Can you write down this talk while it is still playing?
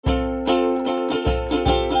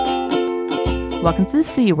Welcome to the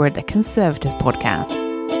C Word, the Conservatives podcast.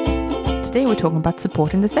 Today we're talking about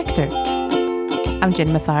supporting the sector. I'm Jen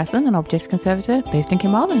Mathiasson, an Objects Conservator based in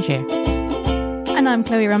Carmarthenshire. And I'm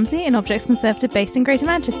Chloe Rumsey, an Objects Conservator based in Greater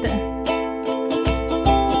Manchester.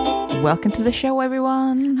 Welcome to the show,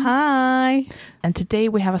 everyone. Hi. And today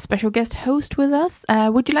we have a special guest host with us.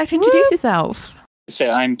 Would you like to introduce yourself? So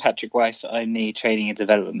I'm Patrick Wyeth. I'm the Training and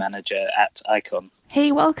Development Manager at Icon.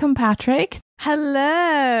 Hey, welcome, Patrick.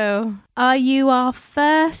 Hello. Are you our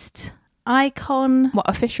first Icon... What,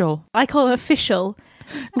 official? Icon official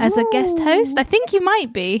as a guest host? I think you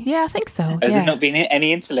might be. Yeah, I think so. Have there not been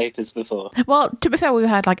any interlopers before? Well, to be fair, we've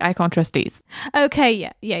had like Icon trustees.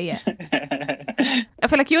 Okay, yeah. I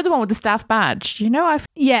feel like you're the one with the staff badge, you know?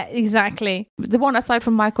 Yeah, exactly. The one aside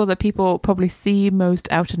from Michael that people probably see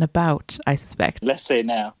most out and about, I suspect. Less so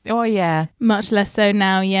now. Oh, yeah. Much less so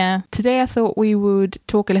now, yeah. Today I thought we would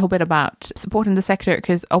talk a little bit about supporting the sector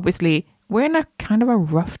because obviously we're in a kind of a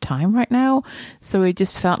rough time right now. So it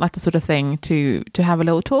just felt like the sort of thing to have a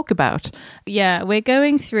little talk about. Yeah, we're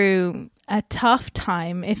going through a tough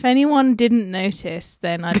time. If anyone didn't notice,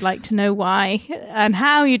 then I'd like to know why and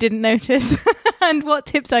how you didn't notice and what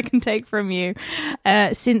tips I can take from you.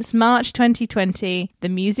 Since March 2020, the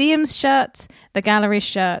museum's shut, the gallery's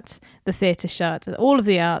shut, the theatre shut, all of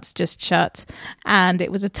the arts just shut. And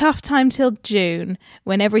it was a tough time till June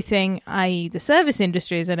when everything, i.e. the service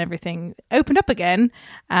industries and everything, opened up again.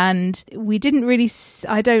 And we didn't really,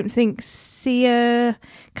 I don't think, see a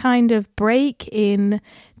kind of break in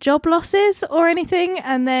job losses or anything.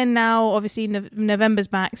 And then now, obviously, November's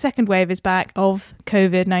back, second wave is back of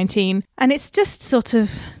COVID-19. And it's just sort of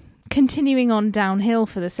continuing on downhill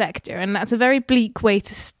for the sector, and that's a very bleak way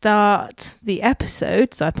to start the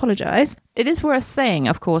episode, so I apologise. It is worth saying,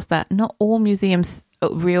 of course, that not all museums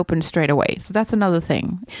reopened straight away, so that's another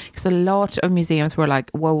thing, because a lot of museums were like,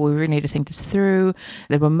 well, we really need to think this through.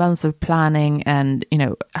 There were months of planning and, you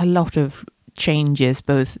know, a lot of changes,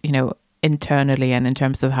 both, you know, internally and in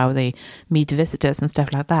terms of how they meet visitors and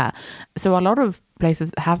stuff like that. So a lot of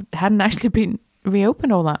places hadn't actually been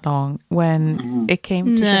reopened all that long when it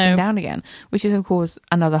came to shutting down again, which is of course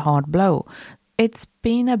another hard blow. It's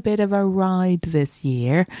been a bit of a ride this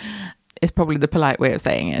year, is probably the polite way of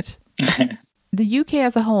saying it. The UK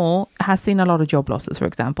as a whole has seen a lot of job losses, for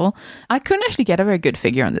example. I couldn't actually get a very good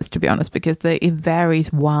figure on this, to be honest, because it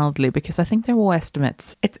varies wildly, because I think they're all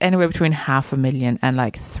estimates. It's anywhere between 500,000 and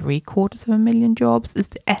like 750,000 jobs is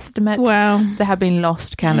the estimate. Wow. That have been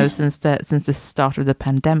lost kind of since the start of the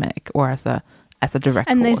pandemic, or as a direct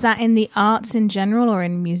And cause. is that in the arts in general or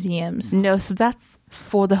in museums? No, so that's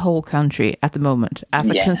for the whole country at the moment as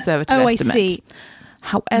a conservative estimate. I see.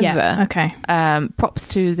 However, okay. Props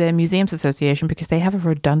to the Museums Association because they have a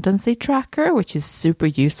redundancy tracker, which is super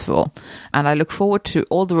useful. And I look forward to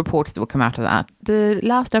all the reports that will come out of that. The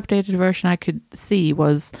last updated version I could see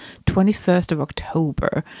was 21st of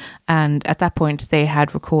October. And at that point, they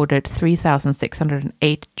had recorded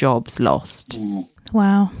 3,608 jobs lost.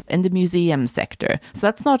 Wow. In the museum sector. So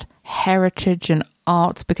that's not heritage and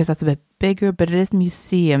arts because that's a bit bigger, but it is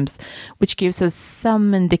museums, which gives us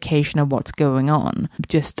some indication of what's going on.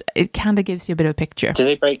 Just, it kind of gives you a bit of a picture. Do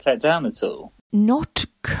they break that down at all? Not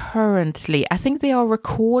currently. I think they are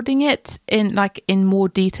recording it in more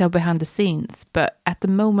detail behind the scenes, but at the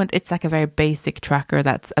moment it's like a very basic tracker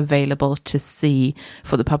that's available to see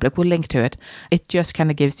for the public. We'll link to it. It just kind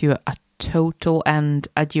of gives you a total and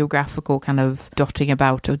a geographical kind of dotting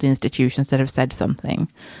about of the institutions that have said something.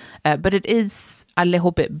 But it is a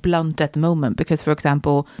little bit blunt at the moment because, for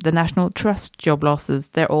example, the National Trust job losses,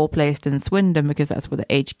 they're all placed in Swindon because that's where the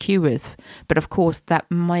HQ is. But of course, that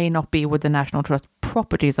may not be where the National Trust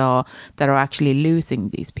properties are that are actually losing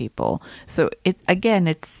these people. So it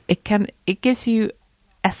gives you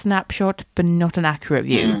a snapshot, but not an accurate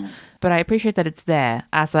view. But I appreciate that it's there.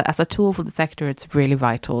 As a tool for the sector, it's really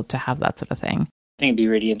vital to have that sort of thing. I think it'd be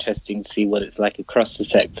really interesting to see what it's like across the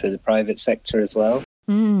sector, the private sector as well.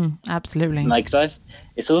 Absolutely.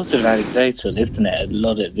 It's all sort of anecdotal, isn't it, a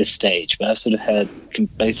lot at this stage, but I've sort of heard from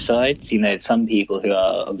both sides, you know, some people who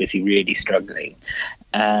are obviously really struggling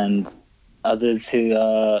and others who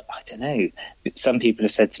are, I don't know, some people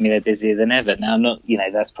have said to me they're busier than ever. Now, I'm not, you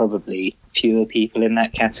know, that's probably fewer people in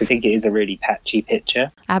that category. I think it is a really patchy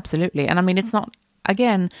picture. Absolutely. And I mean, it's not,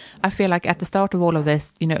 again, I feel like at the start of all of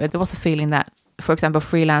this, you know, there was a feeling that, for example,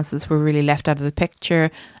 freelancers were really left out of the picture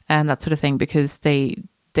and that sort of thing because they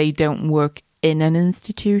don't work in an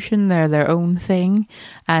institution, they're their own thing,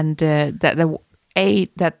 and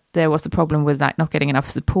that there was a problem with like not getting enough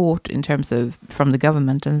support in terms of from the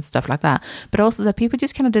government and stuff like that, but also that people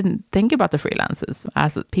just kind of didn't think about the freelancers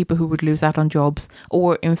as people who would lose out on jobs,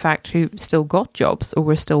 or in fact who still got jobs or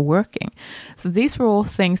were still working. So these were all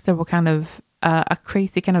things that were kind of a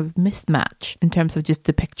crazy kind of mismatch in terms of just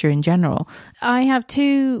the picture in general. I have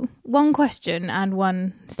one question and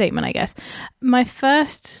one statement, I guess. My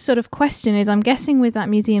first sort of question is, I'm guessing with that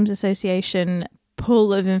Museums Association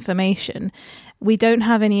pool of information, we don't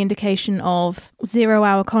have any indication of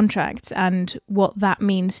 0-hour contracts and what that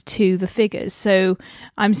means to the figures. So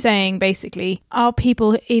I'm saying basically, are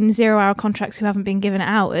people in 0-hour contracts who haven't been given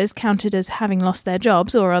hours counted as having lost their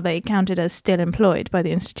jobs, or are they counted as still employed by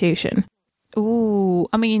the institution? Oh,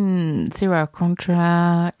 I mean, 0-hour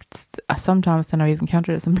contracts, sometimes they're not even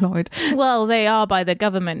counted as employed. Well, they are by the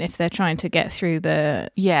government if they're trying to get through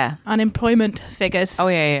the unemployment figures. Oh,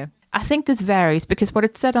 yeah. I think this varies, because what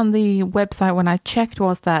it said on the website when I checked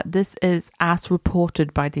was that this is as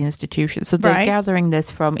reported by the institution. So they're gathering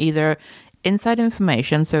this from either inside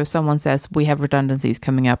information, so if someone says we have redundancies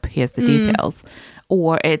coming up, here's the details,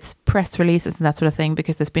 or it's press releases and that sort of thing,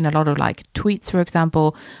 because there's been a lot of like tweets, for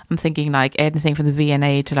example. I'm thinking like anything from the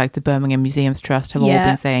V&A to like the Birmingham Museums Trust have all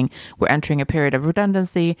been saying we're entering a period of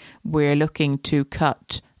redundancy, we're looking to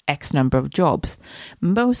cut X number of jobs.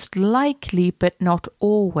 Most likely, but not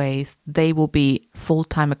always, they will be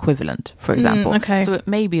full-time equivalent, for example. So it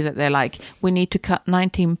may be that they're like, we need to cut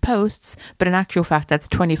 19 posts, but in actual fact, that's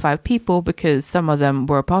 25 people because some of them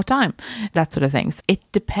were part-time, that sort of things. It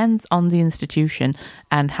depends on the institution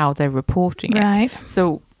and how they're reporting it.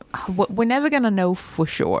 So we're never going to know for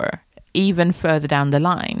sure, even further down the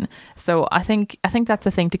line. So I think that's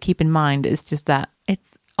a thing to keep in mind, is just that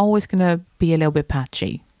it's always going to be a little bit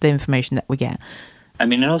patchy, the information that we get. I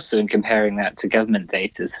mean, and also in comparing that to government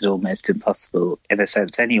data, it's almost impossible in a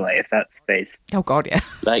sense anyway, if that's based... Oh, God, yeah.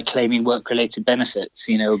 Like claiming work-related benefits,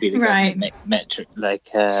 will be the government metric,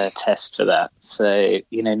 test for that. So,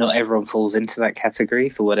 not everyone falls into that category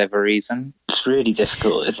for whatever reason. It's really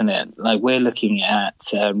difficult, isn't it? Like, we're looking at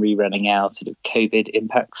rerunning our sort of COVID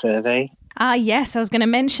impact survey. Yes, I was going to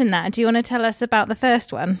mention that. Do you want to tell us about the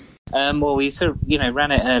first one? Well, we sort of,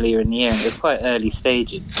 ran it earlier in the year, and it was quite early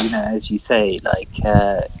stages, as you say,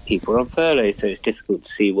 people were on furlough, so it's difficult to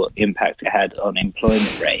see what impact it had on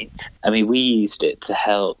employment rate. I mean, we used it to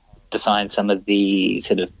help define some of the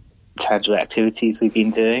sort of tangible activities we've been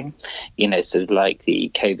doing, sort of like the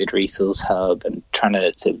COVID Resource Hub and trying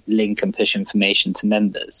to sort of link and push information to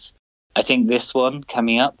members. I think this one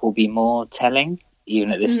coming up will be more telling.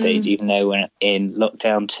 Even at this stage, even though we're in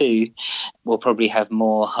lockdown 2, we'll probably have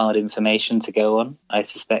more hard information to go on, I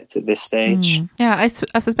suspect, at this stage. Yeah, I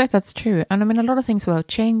suspect that's true. And I mean, a lot of things will have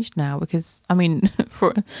changed now because, I mean,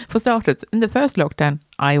 for starters, in the first lockdown,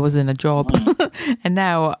 I was in a job and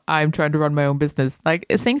now I'm trying to run my own business. Like,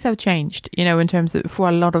 things have changed, in terms of, for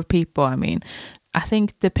a lot of people, I mean, I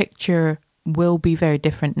think the picture will be very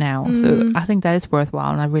different now. So I think that is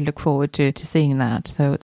worthwhile, and I really look forward to seeing that.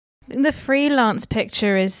 So the freelance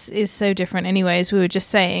picture is so different anyway, as we were just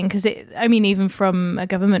saying, because even from a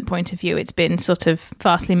government point of view, it's been sort of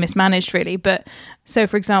vastly mismanaged, really. But so,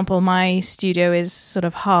 for example, my studio is sort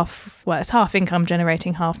of it's half income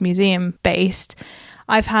generating, half museum based.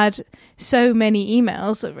 I've had so many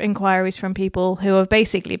emails, inquiries from people who have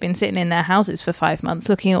basically been sitting in their houses for 5 months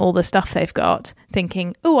looking at all the stuff they've got,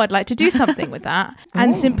 thinking, oh, I'd like to do something with that.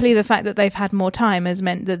 And simply the fact that they've had more time has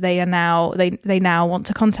meant that they now want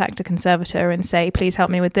to contact a conservator and say, please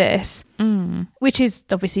help me with this, which is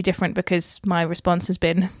obviously different because my response has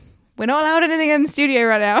been, we're not allowed anything in the studio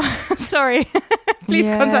right now. Sorry. Please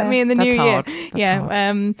contact me in the new year.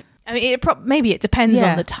 Hard. I mean, maybe it depends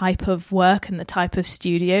on the type of work and the type of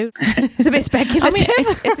studio. It's a bit speculative. I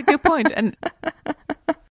mean, it's a good point.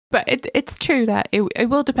 But it's true that it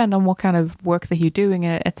will depend on what kind of work that you're doing,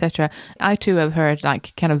 etc. I too have heard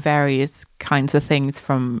like kind of various kinds of things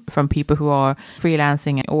from people who are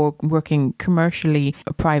freelancing or working commercially,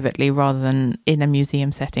 privately, rather than in a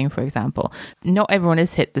museum setting, for example. Not everyone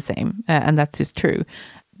is hit the same, and that's just true.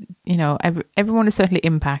 Everyone is certainly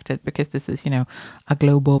impacted because this is, a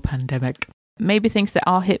global pandemic. Maybe things that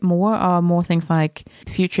are hit more are more things like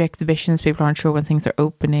future exhibitions. People aren't sure when things are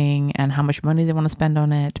opening and how much money they want to spend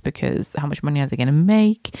on it, because how much money are they going to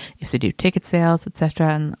make if they do ticket sales, etc.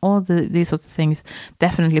 And all these sorts of things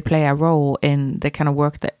definitely play a role in the kind of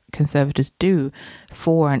work that conservators do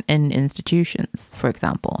for and in institutions, for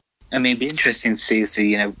example. I mean, it'd be interesting to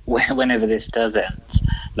see, whenever this does end,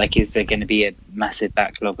 is there going to be a massive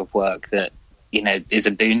backlog of work that is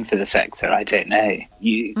a boon for the sector. I don't know.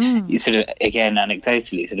 You sort of, again,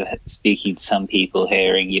 anecdotally, sort of speaking to some people,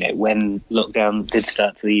 hearing, when lockdown did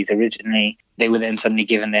start to ease originally, they were then suddenly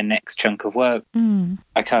given their next chunk of work.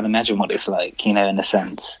 I can't imagine what it's like, in a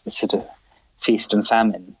sense. It's sort of feast and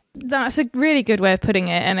famine. That's a really good way of putting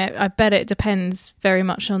it, and I bet it depends very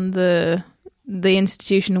much on the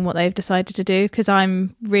institution and what they've decided to do, because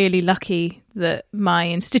I'm really lucky that my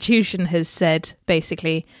institution has said,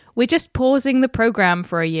 basically, we're just pausing the program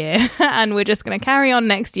for a year and we're just going to carry on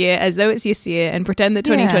next year as though it's this year and pretend that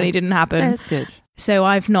 2020 didn't happen. That's good. So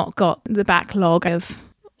I've not got the backlog of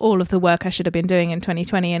all of the work I should have been doing in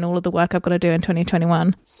 2020 and all of the work I've got to do in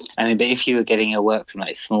 2021. I mean, but if you were getting your work from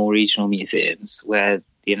like small regional museums where,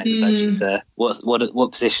 the budgets are,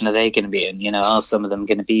 what position are they going to be in? Are some of them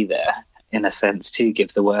going to be there? In a sense, to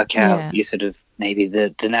give the work out, you sort of, maybe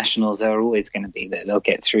the nationals are always going to be there. They'll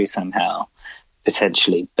get through somehow,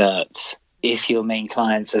 potentially. But if your main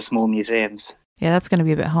clients are small museums, that's going to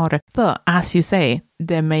be a bit harder. But as you say,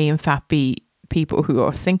 there may in fact be people who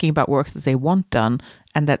are thinking about work that they want done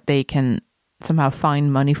and that they can somehow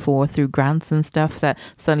find money for through grants and stuff that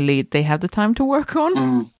suddenly they have the time to work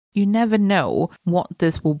on. You never know what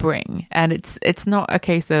this will bring. And it's not a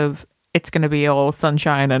case of it's going to be all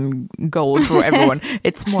sunshine and gold for everyone.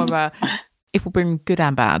 It's more of it will bring good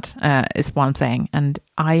and bad, is what I'm saying. And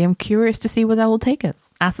I am curious to see where that will take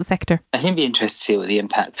us as a sector. I think it'd be interesting to see what the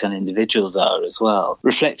impacts on individuals are as well.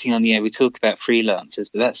 Reflecting on, we talk about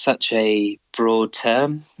freelancers, but that's such a broad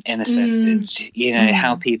term in a sense.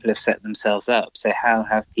 How people have set themselves up. So how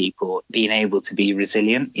have people been able to be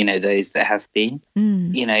resilient, those that have been?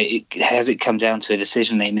 Has it come down to a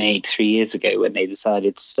decision they made 3 years ago when they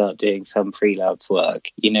decided to start doing some freelance work,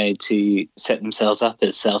 to set themselves up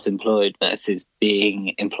as self-employed versus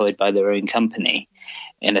being employed by their own company?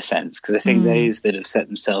 In a sense, because I think those that have set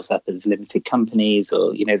themselves up as limited companies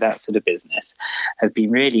or, that sort of business have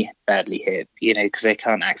been really badly hit, because they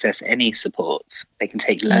can't access any supports. They can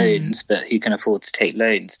take loans, but who can afford to take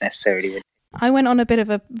loans necessarily? I went on a bit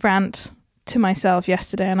of a rant to myself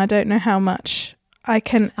yesterday, and I don't know how much I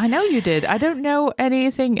know you did. I don't know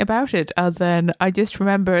anything about it other than I just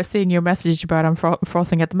remember seeing your message about I'm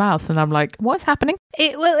frothing at the mouth, and I'm like, what's happening?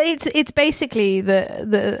 It's basically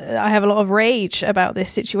the I have a lot of rage about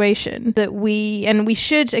this situation that we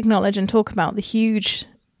should acknowledge and talk about the huge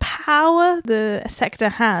power the sector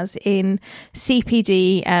has in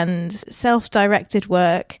CPD and self-directed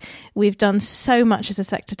work. We've done so much as a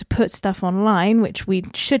sector to put stuff online, which we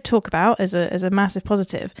should talk about as a massive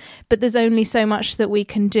positive. But there's only so much that we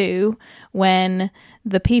can do when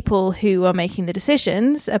the people who are making the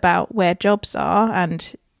decisions about where jobs are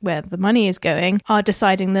and where the money is going are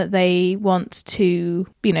deciding that they want to,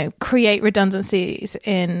 create redundancies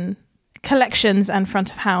in collections and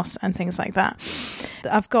front of house and things like that.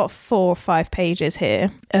 I've got 4 or 5 pages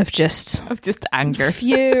here of just anger.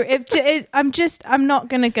 I'm not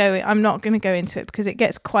going to go into it because it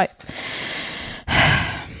gets quite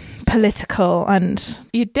political, and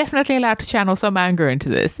you're definitely allowed to channel some anger into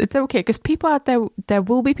this. It's okay, because people out there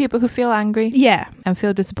will be people who feel angry, and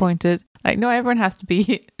feel disappointed. Like, no, everyone has to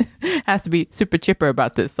be super chipper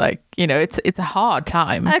about this. Like, it's a hard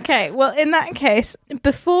time. Okay, well, in that case,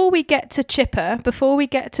 before we get to chipper, before we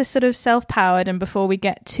get to sort of self-powered, and before we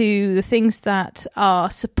get to the things that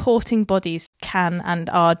our supporting bodies can and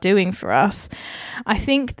are doing for us, I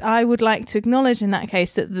think I would like to acknowledge in that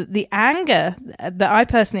case that the anger that I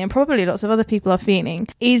personally, and probably lots of other people are feeling,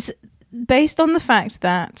 is based on the fact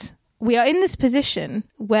that we are in this position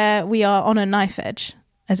where we are on a knife edge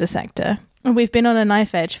as a sector. And we've been on a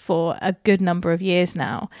knife edge for a good number of years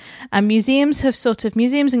now. And museums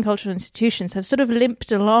and cultural institutions have sort of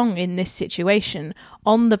limped along in this situation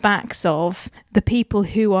on the backs of the people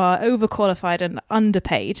who are overqualified and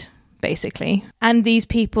underpaid, basically. And these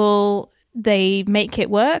people, they make it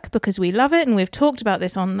work because we love it. And we've talked about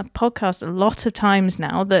this on the podcast a lot of times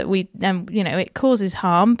now, that it causes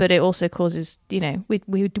harm, but it also causes, we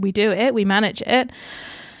do it, we manage it.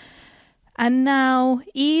 And now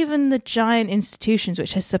even the giant institutions,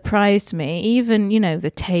 which has surprised me, even, the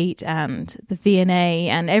Tate and the V&A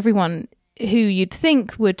and everyone who you'd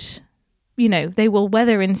think would, they will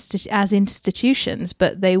weather as institutions,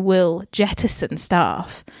 but they will jettison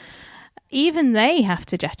staff. Even they have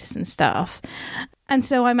to jettison staff. And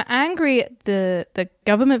so I'm angry at the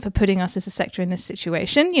government for putting us as a sector in this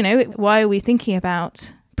situation. Why are we thinking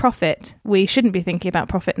about profit? We shouldn't be thinking about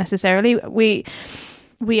profit necessarily.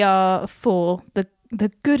 We are for the the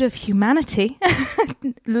good of humanity.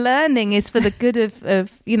 Learning is for the good of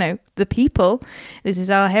the people. This is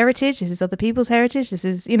our heritage. This is other people's heritage. This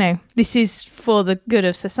is for the good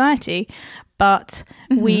of society. But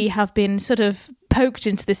we have been sort of poked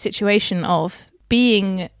into this situation of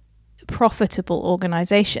being profitable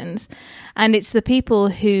organizations, and it's the people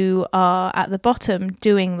who are at the bottom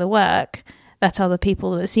doing the work that are the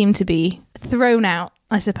people that seem to be thrown out,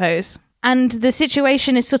 I suppose. And the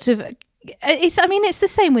situation is sort of, it's the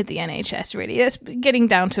same with the NHS, really. It's getting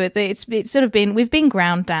down to it. It's sort of we've been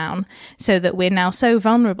ground down so that we're now so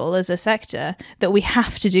vulnerable as a sector that we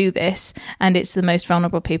have to do this, and it's the most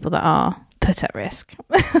vulnerable people that are put at risk.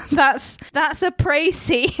 That's a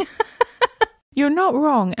précis. You're not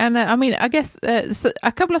wrong. And I guess so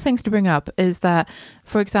a couple of things to bring up is that,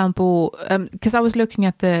 for example, because I was looking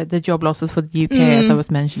at the job losses for the UK, as I was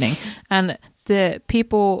mentioning, and the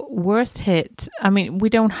people worst hit, we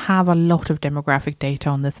don't have a lot of demographic data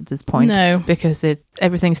on this at this point. No. Because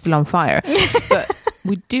everything's still on fire. But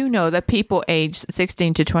we do know that people aged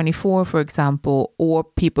 16 to 24, for example, or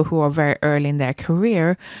people who are very early in their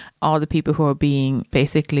career are the people who are being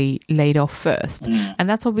basically laid off first. And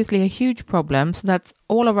that's obviously a huge problem. So that's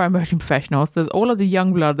all of our emerging professionals. There's all of the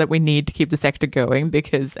young blood that we need to keep the sector going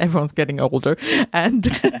because everyone's getting older. And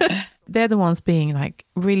they're the ones being like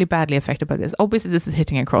really badly affected by this. Obviously, this is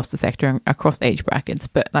hitting across the sector and across age brackets,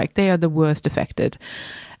 but like they are the worst affected.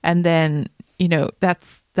 And then,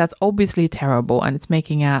 that's obviously terrible, and it's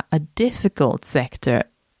making a difficult sector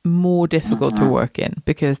more difficult to work in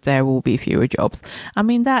because there will be fewer jobs.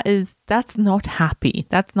 That's not happy.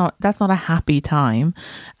 That's not a happy time,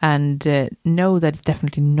 and know that it's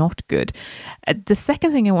definitely not good. The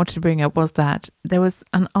second thing I wanted to bring up was that there was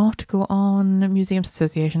an article on Museums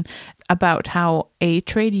Association about how a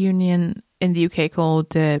trade union in the UK called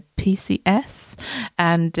PCS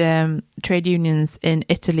and trade unions in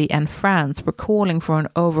Italy and France were calling for an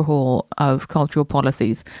overhaul of cultural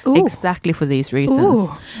policies. Ooh. Exactly for these reasons.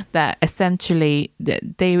 Ooh. That essentially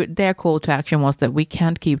their call to action was that we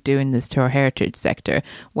can't keep doing this to our heritage sector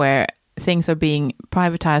where things are being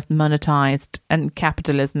privatized, monetized, and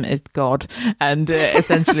capitalism is God. And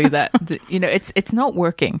essentially that, it's not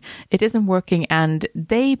working. It isn't working. And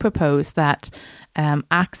they propose that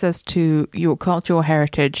access to your cultural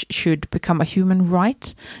heritage should become a human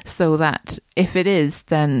right, so that if it is,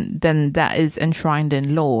 then that is enshrined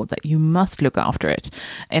in law that you must look after it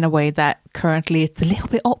in a way that currently it's a little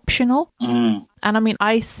bit optional. And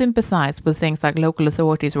I sympathize with things like local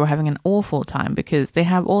authorities who are having an awful time because they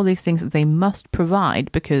have all these things that they must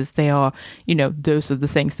provide because they are, those are the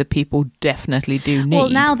things that people definitely do need. Well,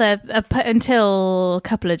 now they're until a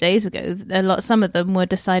couple of days ago, some of them were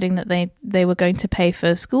deciding that they were going to pay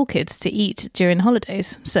for school kids to eat during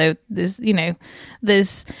holidays. So there's do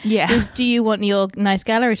you want your nice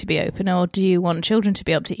gallery to be open, or do you want children to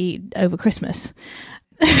be able to eat over Christmas?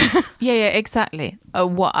 Yeah, exactly.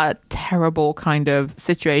 What a terrible kind of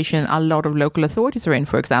situation a lot of local authorities are in,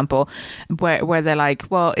 for example, where they're like,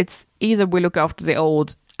 well, it's either we look after the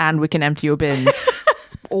old and we can empty your bins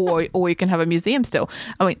or you can have a museum still.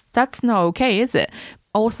 That's not okay, is it?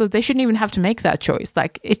 Also, they shouldn't even have to make that choice.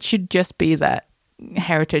 Like, it should just be that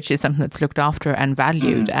heritage is something that's looked after and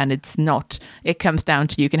valued, and it's not, it comes down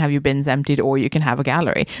to you can have your bins emptied or you can have a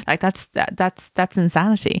gallery. Like that's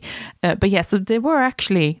insanity. But yeah, so there were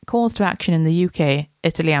actually calls to action in the UK,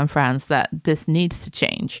 Italy and France that this needs to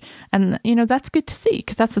change. And, that's good to see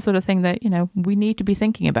because that's the sort of thing that, we need to be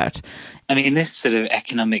thinking about. This sort of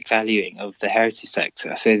economic valuing of the heritage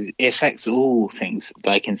sector, I suppose it affects all things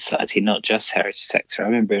like in society, not just heritage sector. I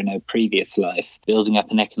remember in a previous life building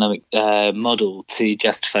up an economic model to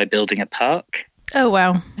justify building a park. Oh,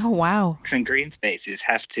 wow. And green spaces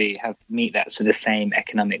have to meet that sort of same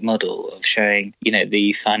economic model of showing,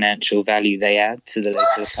 the financial value they add to the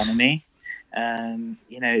local economy.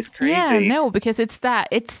 It's crazy. Yeah, no, because it's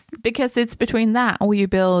between that or you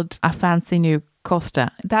build a fancy new Costa.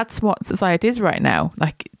 That's what society is right now.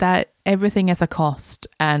 Like that, everything is a cost,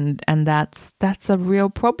 and that's a real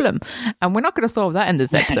problem. And we're not going to solve that in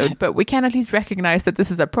this episode, but we can at least recognize that this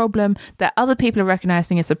is a problem, that other people are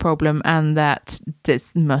recognizing it's a problem, and that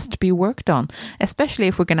this must be worked on, especially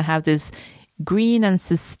if we're going to have this green and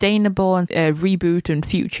sustainable reboot and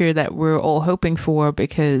future that we're all hoping for,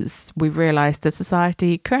 because we've realized that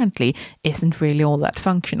society currently isn't really all that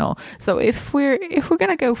functional. So if we're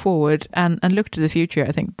going to go forward and look to the future,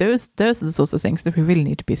 I think those are the sorts of things that we really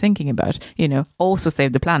need to be thinking about. Also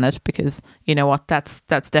save the planet, because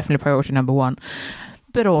that's definitely priority number one,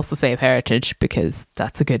 but also save heritage because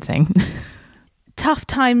that's a good thing. Tough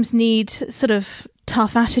times need sort of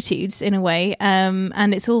tough attitudes in a way.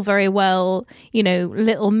 And it's all very well,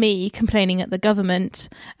 little me complaining at the government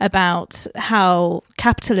about how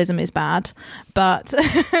capitalism is bad. But,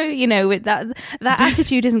 that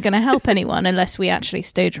attitude isn't going to help anyone unless we actually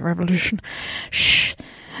stage a revolution. Shh.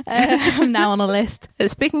 I'm now on a list.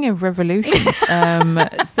 Speaking of revolutions,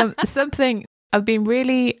 something I've been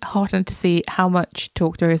really heartened to see how much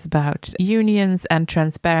talk there is about unions and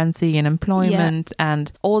transparency and employment and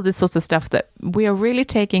all this sorts of stuff that we are really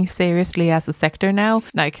taking seriously as a sector now,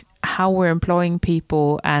 like how we're employing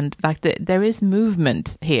people, and like there is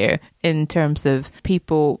movement here in terms of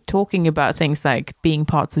people talking about things like being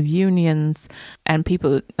parts of unions, and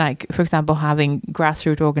people like, for example, having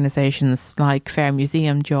grassroots organizations like Fair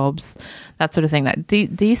Museum Jobs, that sort of thing. That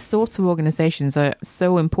these sorts of organizations are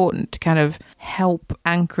so important to kind of help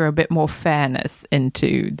anchor a bit more fairness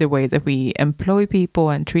into the way that we employ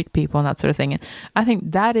people and treat people and that sort of thing. And I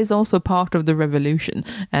think that is also part of the revolution,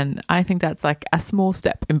 and I think that's like a small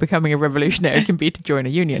step in becoming a revolutionary can be to join a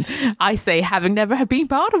union. I say, having never been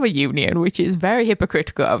part of a union, which is very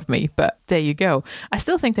hypocritical of me, but there you go. I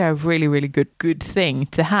still think they're a really, really good thing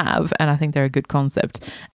to have, and I think they're a good concept.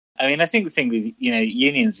 I mean, I think the thing with,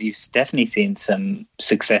 unions, you've definitely seen some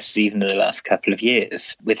success even in the last couple of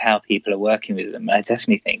years with how people are working with them. I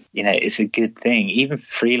definitely think, it's a good thing, even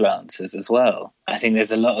for freelancers as well. I think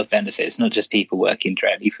there's a lot of benefits, not just people working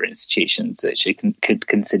directly for institutions that could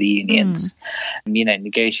consider unions.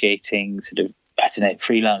 Negotiating sort of,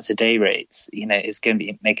 freelancer day rates, is going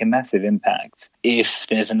to make a massive impact if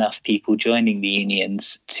there's enough people joining the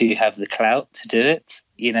unions to have the clout to do it,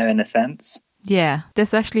 in a sense. Yeah,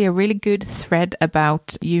 there's actually a really good thread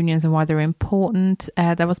about unions and why they're important.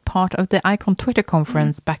 That was part of the Icon Twitter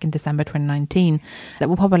conference back in December 2019 that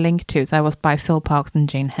we'll pop a link to. So that was by Phil Parks and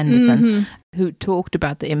Jane Henderson, who talked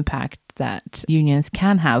about the impact that unions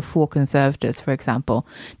can have for conservators, for example.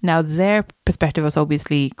 Now, their perspective was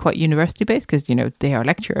obviously quite university-based because, they are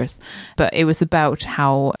lecturers. But it was about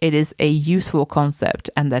how it is a useful concept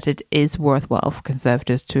and that it is worthwhile for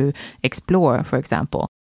conservators to explore, for example.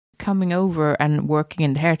 Coming over and working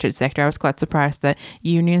in the heritage sector, I was quite surprised that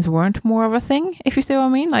unions weren't more of a thing, if you see what I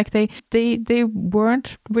mean. Like they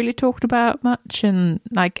weren't really talked about much, and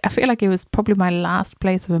like I feel like it was probably my last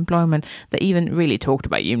place of employment that even really talked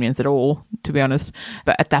about unions at all, to be honest.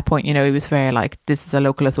 But at that point, it was very like, this is a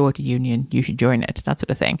local authority union, you should join it, that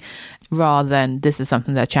sort of thing, rather than this is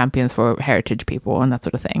something that champions for heritage people and that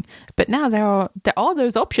sort of thing. But now there are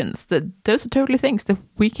those options, that those are totally things that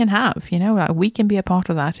we can have, like we can be a part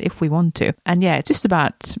of that if we want to. And yeah, it's just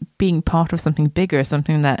about being part of something bigger,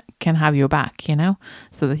 something that can have your back,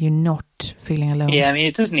 so that you're not feeling alone. Yeah, I mean,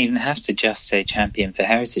 it doesn't even have to just say champion for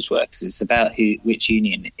heritage workers. It's about which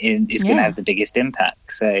union is going to have the biggest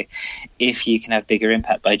impact. So if you can have bigger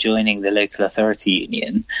impact by joining the local authority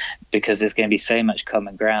union, because there's going to be so much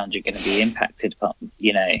common ground you're going to be impacted upon,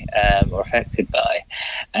 or affected by.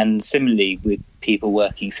 And similarly with people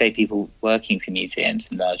working for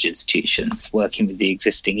museums and large institutions, working with the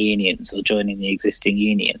existing unions or joining the existing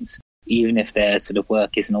unions, even if their sort of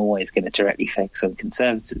work isn't always going to directly focus on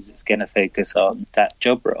conservators, it's going to focus on that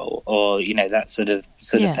job role or, that sort of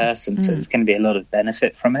person. So there's going to be a lot of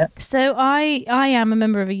benefit from it. So I am a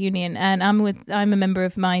member of a union, and I'm a member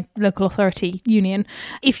of my local authority union.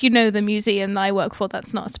 If you know the museum that I work for,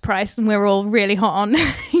 that's not a surprise, and we're all really hot on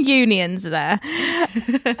unions there.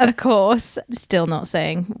 Of course, still not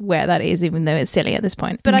saying where that is, even though it's silly at this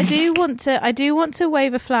point. But I do want to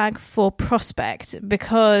wave a flag for Prospect,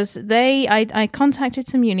 because I contacted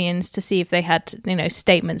some unions to see if they had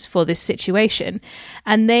statements for this situation,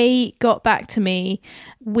 and they got back to me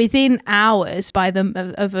within hours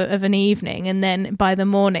of an evening, and then by the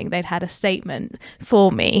morning they'd had a statement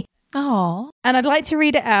for me. Oh, and I'd like to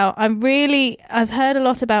read it out. I've heard a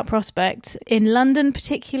lot about Prospect in London,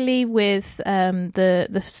 particularly with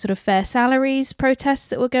the sort of fair salaries protests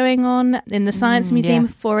that were going on in the Science Museum,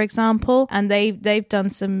 for example, and they've done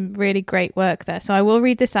some really great work there. So I will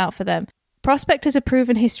read this out for them. Prospect has a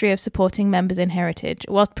proven history of supporting members in heritage,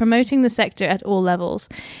 whilst promoting the sector at all levels.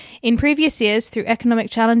 In previous years, through economic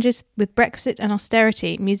challenges with Brexit and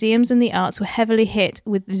austerity, museums and the arts were heavily hit,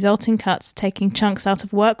 with resulting cuts taking chunks out of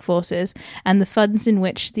workforces and the funds in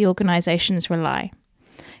which the organisations rely.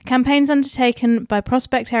 Campaigns undertaken by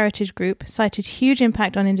Prospect Heritage Group cited huge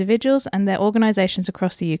impact on individuals and their organisations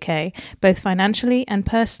across the UK, both financially and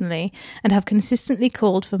personally, and have consistently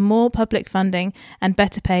called for more public funding and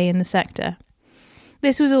better pay in the sector.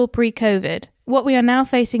 This was all pre-COVID. What we are now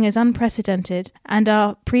facing is unprecedented, and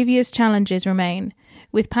our previous challenges remain,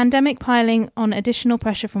 with pandemic piling on additional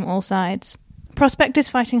pressure from all sides. Prospect is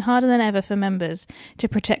fighting harder than ever for members to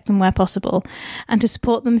protect them where possible and to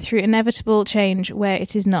support them through inevitable change where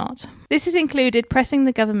it is not. This has included pressing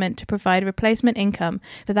the government to provide replacement income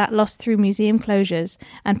for that lost through museum closures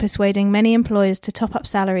and persuading many employers to top up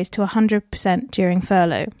salaries to 100% during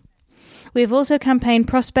furlough. We have also campaigned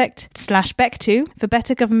Prospect/Bec2 for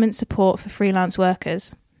better government support for freelance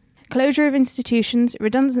workers. Closure of institutions,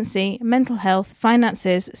 redundancy, mental health,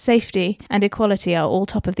 finances, safety and equality are all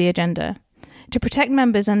top of the agenda. To protect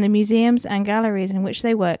members and the museums and galleries in which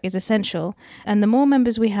they work is essential, and the more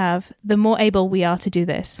members we have, the more able we are to do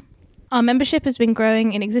this. Our membership has been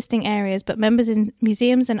growing in existing areas, but members in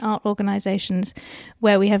museums and art organisations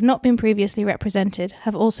where we have not been previously represented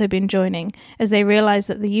have also been joining, as they realise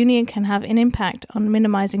that the union can have an impact on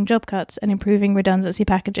minimising job cuts and improving redundancy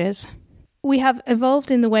packages. We have evolved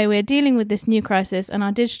in the way we are dealing with this new crisis, and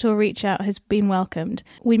our digital reach out has been welcomed.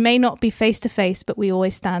 We may not be face to face, but we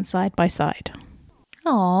always stand side by side.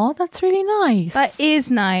 Oh, that's really nice. That is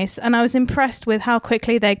nice, and I was impressed with how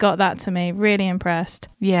quickly they got that to me. Really impressed.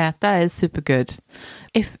 Yeah, that is super good.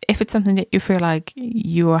 If it's something that you feel like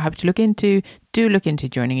you are happy to look into, do look into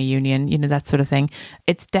joining a union, that sort of thing.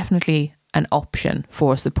 It's definitely an option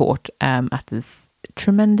for support at this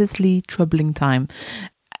tremendously troubling time.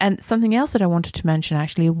 And something else that I wanted to mention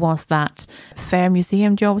actually was that fair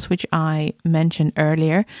museum jobs, which I mentioned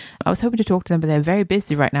earlier. I was hoping to talk to them, but they're very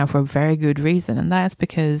busy right now for a very good reason. And that's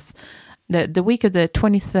because the week of the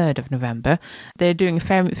 23rd of November, they're doing a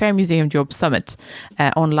Fair Museum Job Summit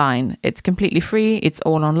online. It's completely free. It's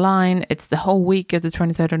all online. It's the whole week of the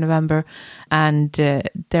 23rd of November. And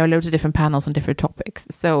there are loads of different panels on different topics.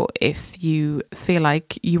 So if you feel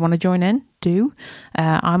like you want to join in, do.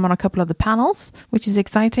 I'm on a couple of the panels, which is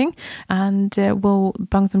exciting. And we'll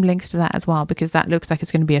bung some links to that as well, because that looks like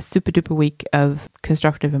it's going to be a super duper week of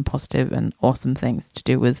constructive and positive and awesome things to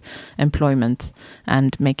do with employment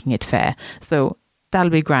and making it fair. So that'll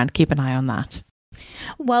be grand. Keep an eye on that.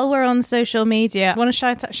 While we're on social media, I want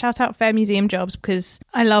to shout out Fair Museum Jobs because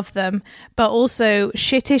I love them, but also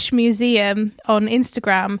Shittish Museum on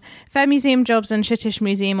Instagram. Fair Museum Jobs and Shittish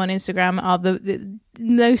Museum on Instagram are the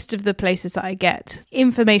most of the places that I get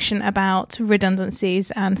information about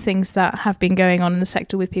redundancies and things that have been going on in the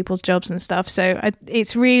sector with people's jobs and stuff. So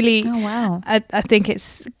it's really, oh wow, I think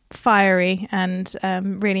it's fiery and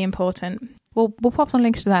really important. We'll pop some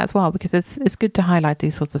links to that as well, because it's good to highlight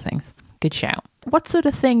these sorts of things. Good shout. What sort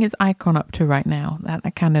of thing is Icon up to right now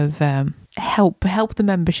that kind of help the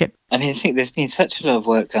membership? I mean, I think there's been such a lot of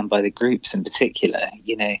work done by the groups in particular.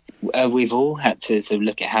 We've all had to sort of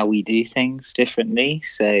look at how we do things differently.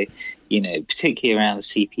 So, particularly around the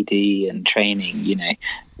CPD and training,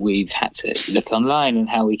 we've had to look online and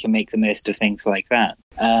how we can make the most of things like that.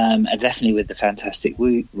 And definitely with the fantastic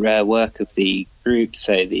work of the group,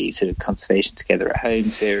 so the sort of Conservation Together at Home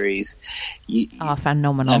series.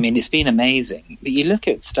 Phenomenal. I mean, it's been amazing. But you look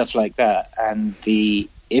at stuff like that and the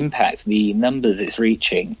impact, the numbers it's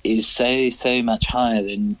reaching is so much higher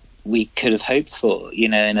than we could have hoped for,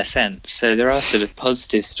 in a sense. So there are sort of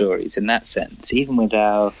positive stories in that sense. Even with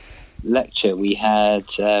our lecture we had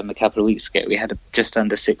a couple of weeks ago, we had just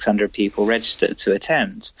under 600 people registered to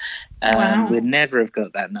attend. Wow. We'd never have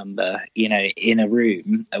got that number, in a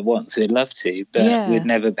room at once. We'd love to, but we'd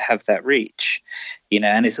never have that reach,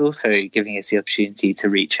 and it's also giving us the opportunity to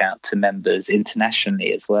reach out to members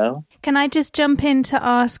internationally as well. Can I just jump in to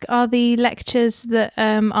ask, are the lectures that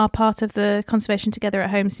are part of the Conservation Together at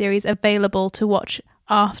Home series available to watch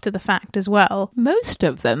after the fact as well? Most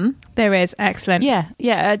of them. There is. Excellent. Yeah,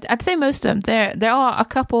 I'd say most of them. There are a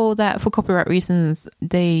couple that for copyright reasons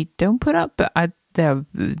they don't put up, but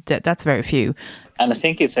that's very few. And I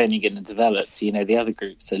think it's only going to develop. The other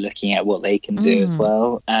groups are looking at what they can do as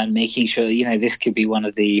well, and making sure, this could be one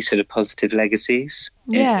of the sort of positive legacies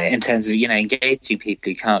in terms of, engaging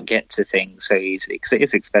people who can't get to things so easily, because it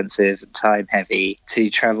is expensive and time heavy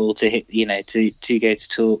to travel to to go to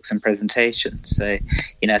talks and presentations. So,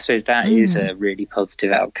 I suppose that is a really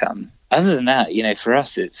positive outcome. Other than that, for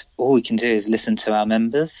us, it's all we can do is listen to our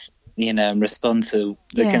members, and respond to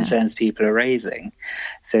the concerns people are raising.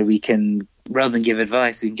 So we can, rather than give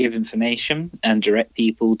advice, we can give information and direct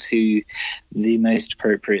people to the most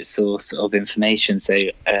appropriate source of information. So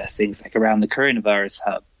things like around the Coronavirus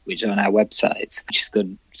Hub, which are on our website, which has got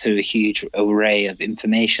sort of a huge array of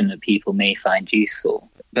information that people may find useful,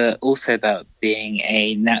 but also about being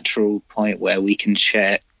a natural point where we can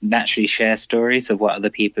naturally share stories of what other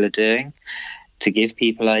people are doing, to give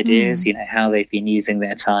people ideas, how they've been using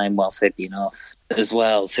their time whilst they've been off as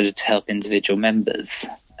well, sort of to help individual members.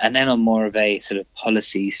 And then on more of a sort of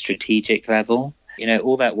policy strategic level,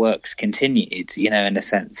 all that work's continued, in a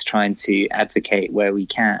sense, trying to advocate where we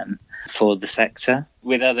can for the sector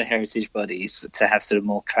with other heritage bodies to have sort of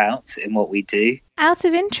more clout in what we do. Out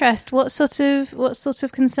of interest, what sort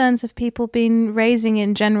of concerns have people been raising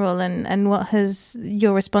in general, and what has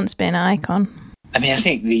your response been at Icon? I mean, I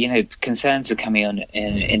think concerns are coming on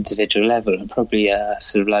in an individual level, and probably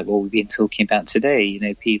sort of like what we've been talking about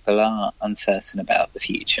today. People are uncertain about the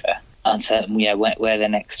future, uncertain, where their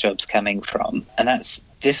next job's coming from, and that's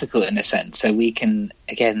difficult in a sense. So we can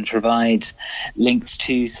again provide links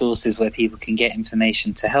to sources where people can get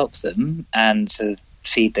information to help them, and to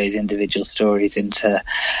feed those individual stories into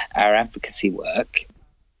our advocacy work.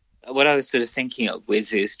 What I was sort of thinking of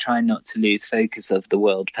is trying not to lose focus of the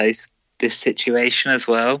world post this situation as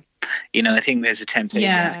well. I think there's a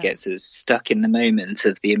temptation to get sort of stuck in the moment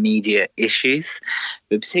of the immediate issues,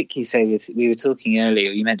 but particularly we were talking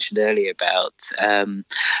earlier, you mentioned earlier about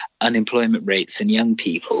unemployment rates in young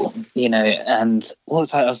people, and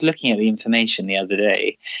I was looking at the information the other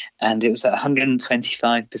day, and it was at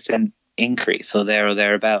 125% increase or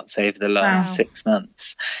thereabouts over the last 6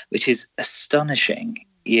 months, which is astonishing.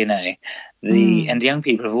 And young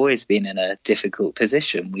people have always been in a difficult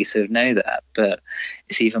position. We sort of know that, but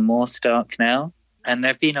it's even more stark now. And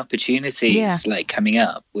there have been opportunities like coming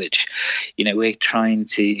up, which, we're trying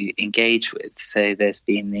to engage with. So there's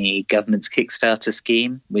been the government's Kickstarter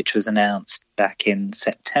scheme, which was announced back in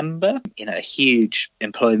September, a huge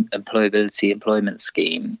employment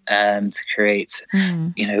scheme to create,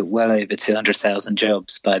 well over 200,000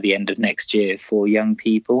 jobs by the end of next year for young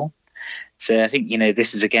people. So I think,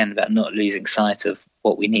 this is again about not losing sight of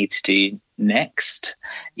what we need to do next,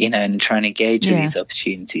 and trying to engage with these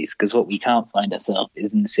opportunities, because what we can't find ourselves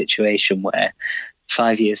is in a situation where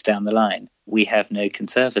 5 years down the line, we have no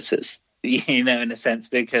conservators, in a sense,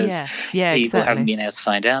 because people haven't been able to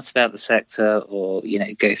find out about the sector or,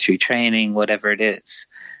 go through training, whatever it is.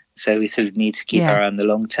 So we sort of need to keep our eye on the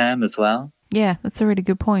long term as well. Yeah, that's a really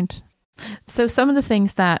good point. So some of the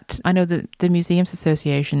things that I know that the Museums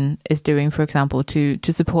Association is doing, for example, to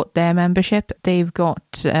support their membership, they've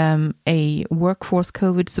got a workforce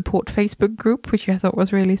COVID support Facebook group, which I thought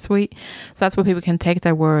was really sweet. So that's where people can take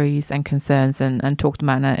their worries and concerns and talk to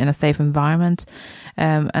them in a safe environment.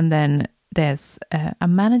 And then there's a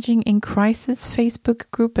Managing in Crisis Facebook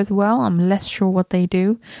group as well. I'm less sure what they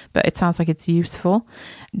do, but it sounds like it's useful.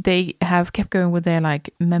 They have kept going with their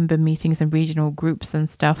member meetings and regional groups and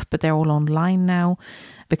stuff, but they're all online now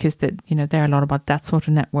because they're a lot about that sort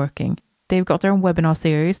of networking. They've got their own webinar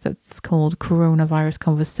series that's called Coronavirus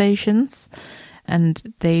Conversations,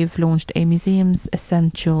 and they've launched a Museums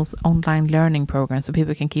Essentials online learning program so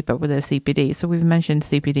people can keep up with their CPD. So we've mentioned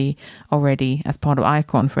CPD already as part of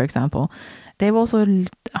ICON, for example. They've also,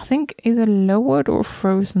 I think, either lowered or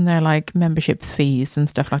frozen their membership fees and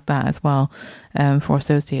stuff like that as well, for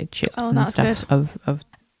associateships and stuff.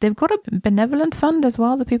 They've got a benevolent fund as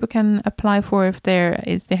well that people can apply for if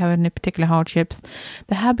they have any particular hardships.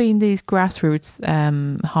 There have been these grassroots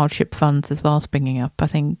hardship funds as well springing up. I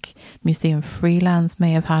think Museum Freelance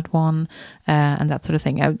may have had one, and that sort of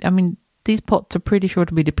thing. I mean, these pots are pretty sure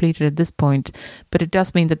to be depleted at this point, but it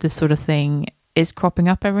does mean that this sort of thing is cropping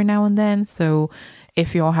up every now and then. So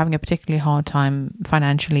if you're having a particularly hard time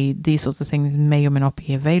financially, these sorts of things may or may not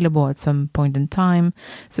be available at some point in time.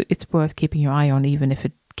 So it's worth keeping your eye on, even if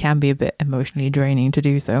it can be a bit emotionally draining to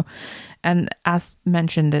do so. And as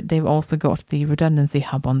mentioned, they've also got the Redundancy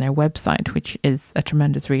Hub on their website, which is a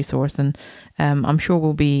tremendous resource, and I'm sure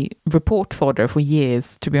will be report fodder for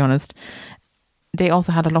years, to be honest. They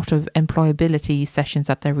also had a lot of employability sessions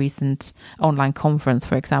at their recent online conference,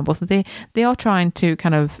 for example. So they are trying to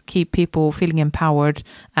kind of keep people feeling empowered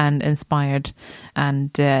and inspired,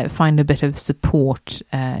 and find a bit of support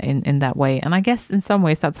in that way. And I guess in some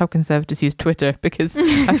ways that's how Conservatives use Twitter, because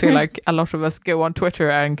I feel like a lot of us go on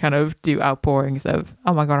Twitter and kind of do outpourings of,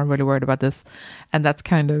 oh my God, I'm really worried about this. And that's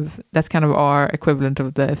kind of our equivalent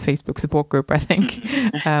of the Facebook support group, I think.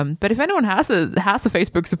 But if anyone has a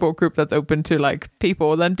Facebook support group that's open to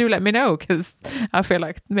people, then do let me know, because I feel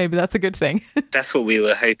like maybe that's a good thing. That's what we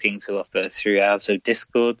were hoping to offer through our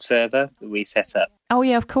Discord server that we set up. Oh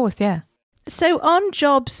yeah, of course, yeah. So on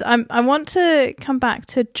jobs, I want to come back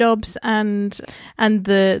to jobs and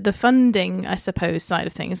the funding, I suppose, side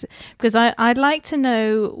of things, because I'd like to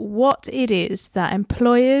know what it is that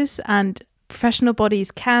employers and professional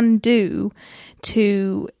bodies can do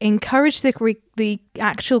to encourage the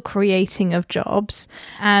actual creating of jobs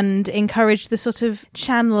and encourage the sort of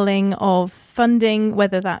channeling of funding,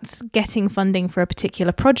 whether that's getting funding for a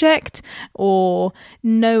particular project or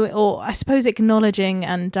I suppose acknowledging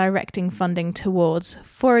and directing funding towards,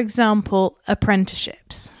 for example,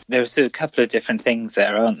 apprenticeships? There's a couple of different things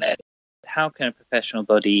there, aren't there? How can a professional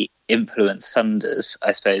body influence funders,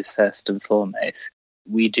 I suppose, first and foremost?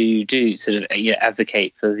 We do sort of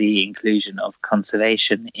advocate for the inclusion of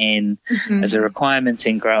conservation in as a requirement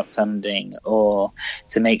in grant funding, or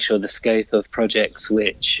to make sure the scope of projects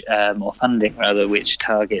or funding rather, which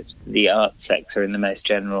targets the arts sector in the most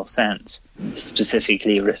general sense,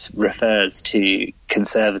 specifically refers to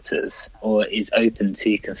conservators or is open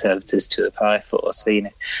to conservators to apply for. So,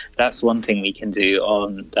 that's one thing we can do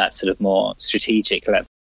on that sort of more strategic level.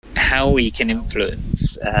 How we can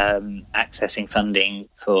influence accessing funding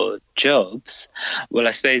for jobs, well,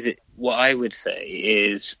 I suppose what I would say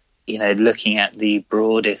is, looking at the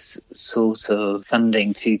broadest sort of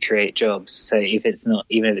funding to create jobs. So even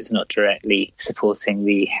if it's not directly supporting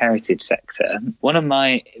the heritage sector, one of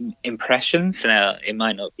my impressions, now it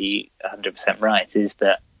might not be 100% right, is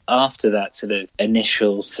that after that sort of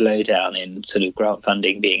initial slowdown in sort of grant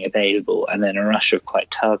funding being available and then a rush of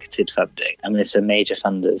quite targeted funding, some major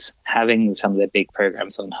funders having some of their big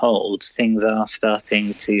programs on hold, things are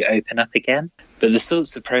starting to open up again. But the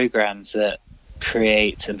sorts of programs that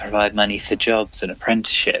create and provide money for jobs and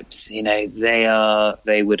apprenticeships,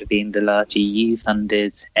 they would have been the large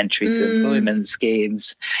EU-funded entry to employment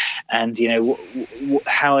schemes. And,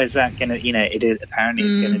 how is that going to, it is apparently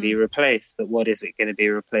it's going to be replaced, but what is it going to be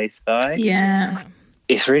replaced by? Yeah.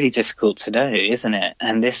 It's really difficult to know, isn't it?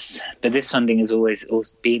 But this funding has always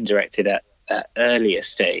been directed at earlier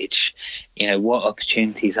stage. What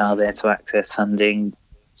opportunities are there to access funding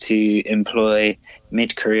to employ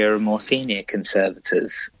mid-career or more senior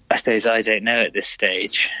conservators? I suppose I don't know at this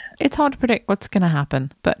stage. It's hard to predict what's going to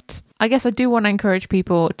happen, but I guess I do want to encourage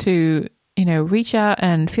people to, reach out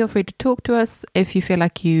and feel free to talk to us. If you feel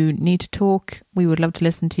like you need to talk, we would love to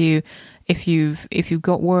listen to you. If you've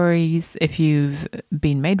got worries, if you've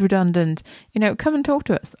been made redundant, come and talk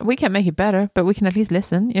to us. We can't make it better, but we can at least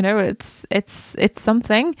listen. It's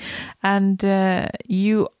something, and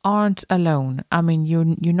you aren't alone.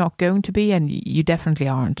 You're not going to be, and you definitely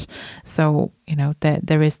aren't. So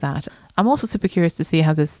there is that. I'm also super curious to see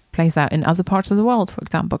how this plays out in other parts of the world, for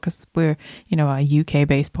example, because we're, a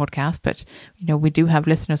UK-based podcast, but, we do have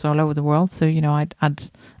listeners all over the world. So,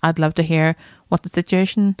 I'd love to hear what the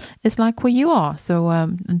situation is like where you are.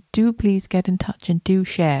 So do please get in touch and do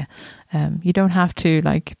share. You don't have to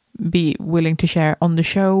be willing to share on the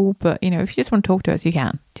show, but, if you just want to talk to us, you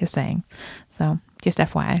can. Just saying. So just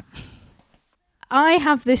FYI. I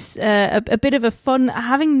have this a bit of a fun,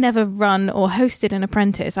 having never run or hosted an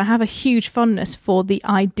apprentice, I have a huge fondness for the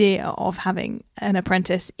idea of having an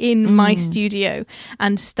apprentice in my studio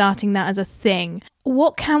and starting that as a thing.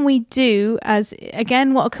 What can we do as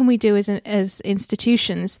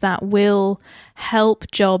institutions that will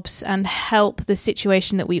help jobs and help the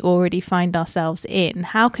situation that we already find ourselves in?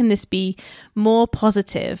 How can this be more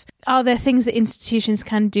positive? Are there things that institutions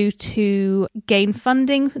can do to gain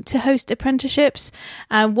funding to host apprenticeships?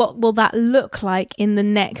 What will that look like in the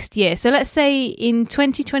next year? So let's say in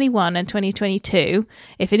 2021 and 2022,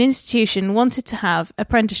 if an institution wanted to have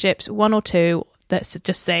apprenticeships, one or two, let's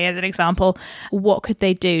just say as an example, what could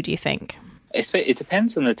they do, do you think? It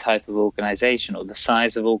depends on the type of organisation or the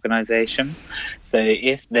size of organisation. So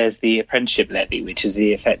if there's the apprenticeship levy, which is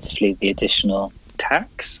effectively the additional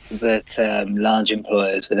tax that large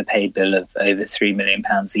employers with a paid bill of over £3 million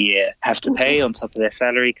a year have to pay on top of their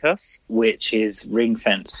salary costs, which is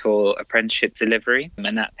ring-fenced for apprenticeship delivery,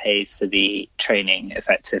 and that pays for the training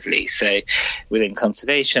effectively. So within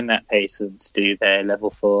conservation, that pays them to do their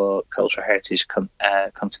level 4 cultural heritage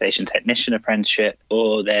conservation technician apprenticeship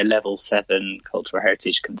or their level 7 cultural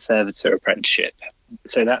heritage conservator apprenticeship.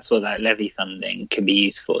 So that's what that levy funding can be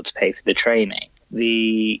used for, to pay for the training.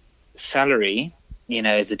 The salary,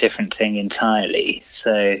 is a different thing entirely.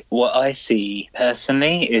 So what I see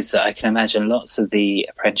personally is that I can imagine lots of the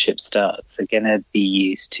apprenticeship starts are going to be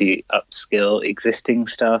used to upskill existing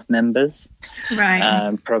staff members,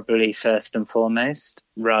 right? Probably first and foremost,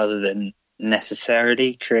 rather than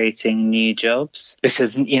necessarily creating new jobs,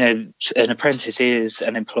 because an apprentice is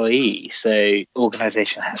an employee, so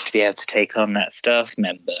organisation has to be able to take on that staff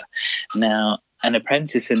member. Now, an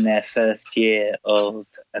apprentice in their first year of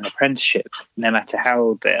an apprenticeship, no matter how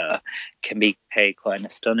old they are, can be paid quite an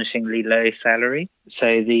astonishingly low salary.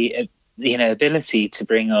 So the ability to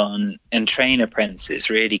bring on and train apprentices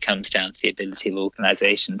really comes down to the ability of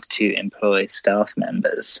organisations to employ staff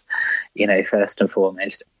members, first and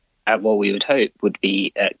foremost, at what we would hope would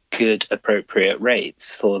be at good, appropriate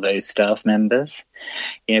rates for those staff members,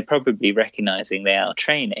 probably recognising they are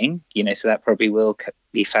training, so that probably will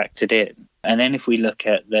be factored in. And then if we look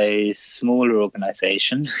at those smaller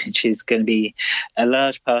organisations, which is going to be a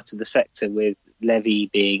large part of the sector, with Levy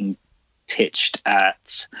being pitched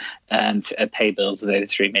at pay bills of over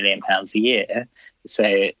 £3 million a year,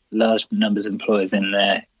 so large numbers of employers in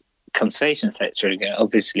the conservation sector are going to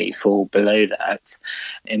obviously fall below that.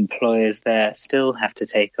 Employers there still have to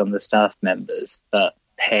take on the staff members, but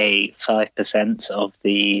pay 5% of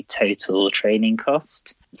the total training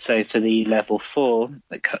cost. So for the level 4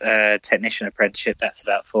 technician apprenticeship, that's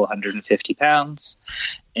about £450.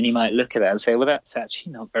 And you might look at that and say, well, that's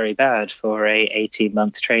actually not very bad for a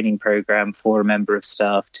 18-month training program for a member of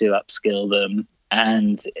staff to upskill them.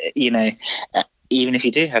 And, even if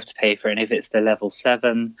you do have to pay for it, and if it's the level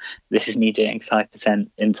 7, this is me doing 5%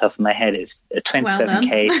 in top of my head, it's a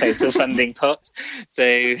 27k total funding pot.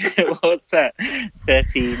 So what's that?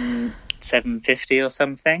 13,750 or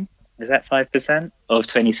something? Is that 5% of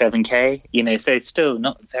 27k? So it's still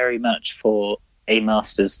not very much for a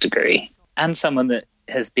master's degree. And someone that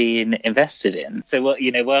has been invested in. So,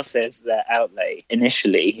 whilst there's that outlay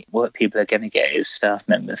initially, what people are going to get is staff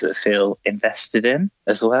members that feel invested in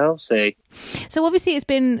as well. So obviously it's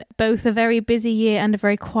been both a very busy year and a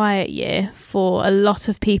very quiet year for a lot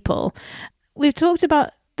of people. We've talked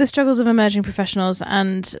about the struggles of emerging professionals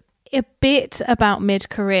and a bit about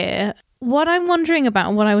mid-career. What I'm wondering about,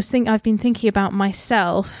 and what I've been thinking about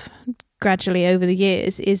myself gradually over the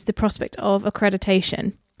years, is the prospect of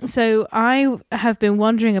accreditation. So I have been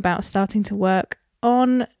wondering about starting to work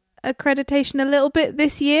on accreditation a little bit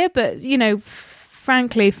this year, but,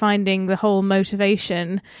 frankly, finding the whole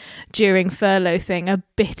motivation during furlough thing a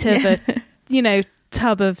bit of a,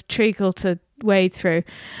 tub of treacle to wade through.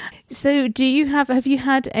 So have you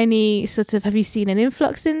had any have you seen an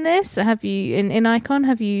influx in this? Have you, in ICON,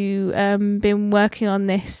 have you been working on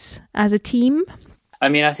this as a team? I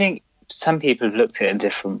mean, I think some people have looked at it in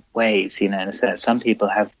different ways, in a sense. Some people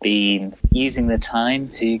have been using the time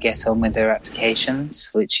to get on with their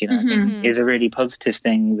applications, which, I think is a really positive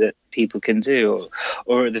thing that people can do,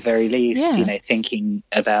 or at the very least, thinking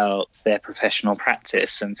about their professional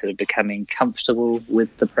practice and sort of becoming comfortable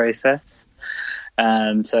with the process.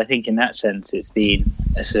 So I think in that sense, it's been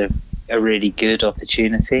a really good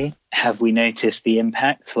opportunity. Have we noticed the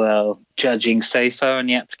impact? Well, judging so far on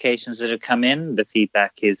the applications that have come in, the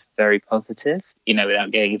feedback is very positive,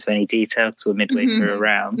 without going into any detail because we're midway through a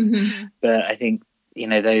round. But I think,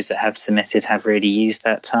 those that have submitted have really used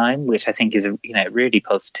that time, which I think is a really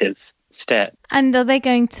positive step. And are they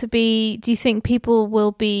going to be, do you think people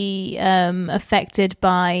will be affected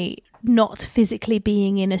by not physically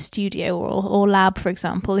being in a studio or lab, for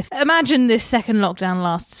example? Imagine this second lockdown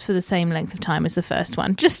lasts for the same length of time as the first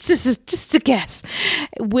one, just to guess.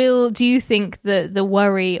 Do you think that the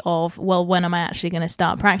worry of, well, when am I actually going to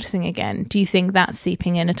start practicing again, do you think that's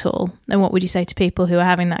seeping in at all? And what would you say to people who are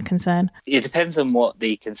having that concern? It depends on what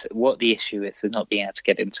the issue is with not being able to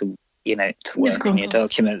get into to work on your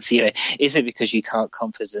documents. Is it because you can't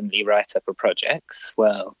confidently write up a project?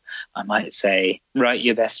 Well, I might say write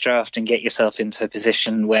your best draft and get yourself into a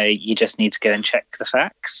position where you just need to go and check the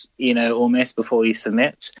facts, almost before you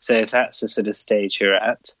submit. So if that's the sort of stage you're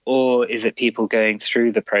at, or is it people going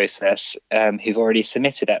through the process who've already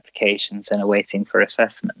submitted applications and are waiting for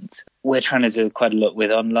assessment? We're trying to do quite a lot with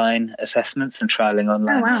online assessments and trialing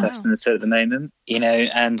online assessments at the moment,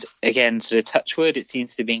 and again, sort of touch wood, it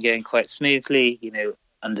seems to have been going quite smoothly.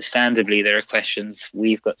 Understandably, there are questions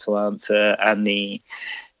we've got to answer and the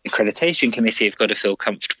accreditation committee have got to feel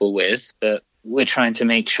comfortable with, but we're trying to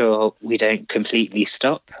make sure we don't completely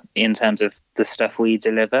stop in terms of the stuff we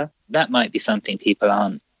deliver. That might be something people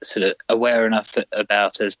aren't sort of aware enough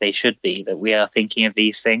about as they should be, that we are thinking of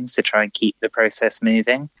these things to try and keep the process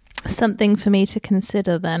moving. Something for me to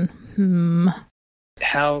consider then.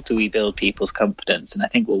 How do we build people's confidence? And I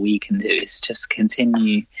think what we can do is just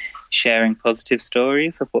continue sharing positive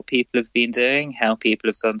stories of what people have been doing, how people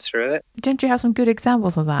have gone through it. Don't you have some good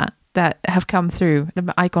examples of that have come through?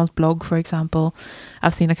 The Icons blog, for example,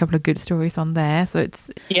 I've seen a couple of good stories on there. So it's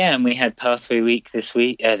and we had Pathway Week this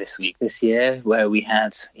year, where we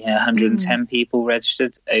had 110 people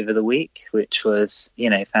registered over the week, which was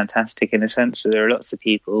fantastic in a sense. So there are lots of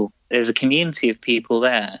people. There's a community of people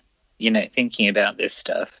there, thinking about this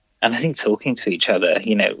stuff. And I think talking to each other,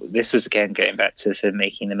 this was again going back to sort of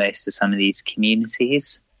making the most of some of these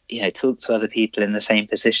communities. talk to other people in the same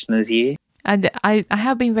position as you. And I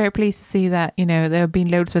have been very pleased to see that, there have been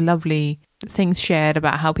loads of lovely things shared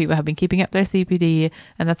about how people have been keeping up their CPD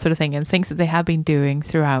and that sort of thing, and things that they have been doing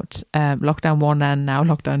throughout lockdown 1 and now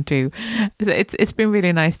lockdown 2. It's been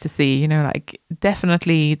really nice to see,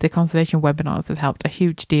 definitely the conservation webinars have helped a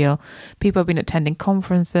huge deal. People have been attending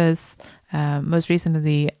conferences, most recently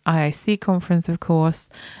the IIC conference, of course,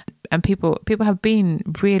 and people have been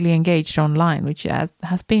really engaged online, which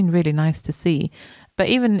has been really nice to see. But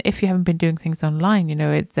even if you haven't been doing things online,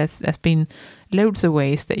 there's been loads of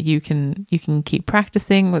ways that you can keep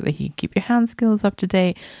practicing, whether you keep your hand skills up to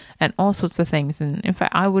date and all sorts of things. And in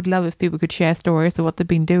fact, I would love if people could share stories of what they've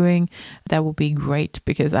been doing. That would be great,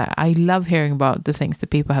 because I love hearing about the things that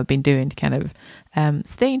people have been doing to kind of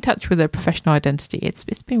stay in touch with their professional identity.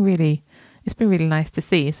 It's been really nice to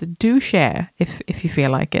see. So do share if you feel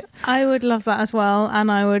like it. I would love that as well. And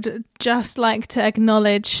I would just like to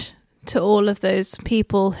acknowledge to all of those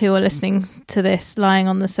people who are listening to this lying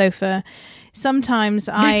on the sofa. Sometimes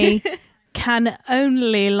I can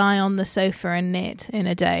only lie on the sofa and knit in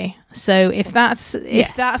a day. So if that's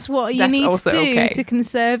what you need to do to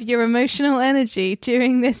conserve your emotional energy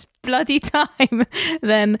during this bloody time,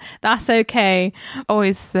 then that's okay.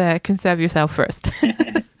 Always conserve yourself first.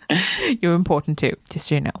 You're important too, just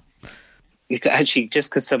so you know. Actually, just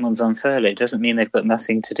because someone's on furlough doesn't mean they've got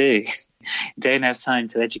nothing to do. You don't have time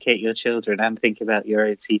to educate your children and think about your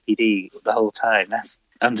own CPD the whole time. That's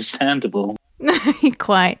understandable.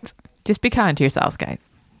 Quite. Just be kind to yourselves, guys.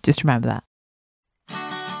 Just remember that.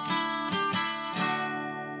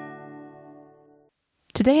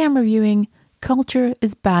 Today I'm reviewing Culture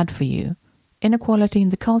is Bad for You, Inequality in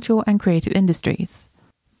the Cultural and Creative Industries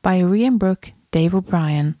by Rian Brooke, Dave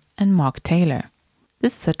O'Brien and Mark Taylor.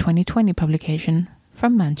 This is a 2020 publication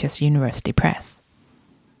from Manchester University Press.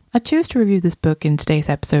 I chose to review this book in today's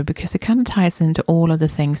episode because it kind of ties into all of the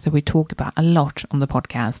things that we talk about a lot on the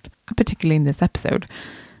podcast, particularly in this episode.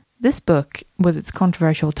 This book, with its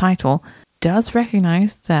controversial title, does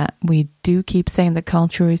recognize that we do keep saying that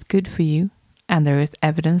culture is good for you, and there is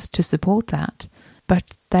evidence to support that,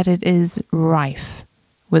 but that it is rife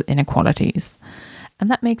with inequalities.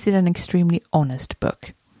 And that makes it an extremely honest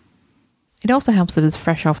book. It also helps that it's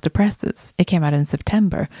fresh off the presses. It came out in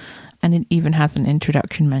September, and it even has an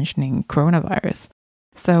introduction mentioning coronavirus.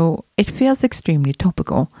 So it feels extremely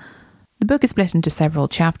topical. The book is split into several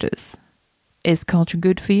chapters. Is culture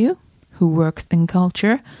good for you? Who works in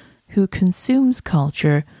culture? Who consumes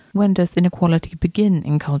culture? When does inequality begin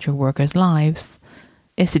in culture workers' lives?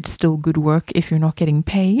 Is it still good work if you're not getting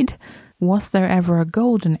paid? Was there ever a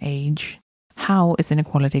golden age? How is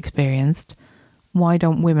inequality experienced? Why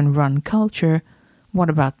don't women run culture? What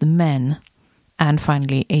about the men? And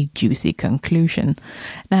finally, a juicy conclusion.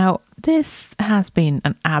 Now, this has been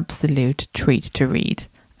an absolute treat to read.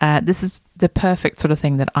 This is the perfect sort of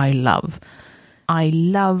thing that I love. I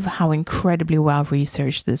love how incredibly well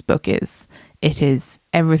researched this book is. It is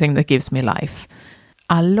everything that gives me life.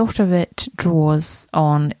 A lot of it draws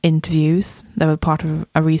on interviews that were part of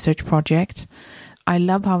a research project. I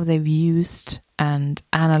love how they've used and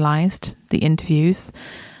analysed the interviews.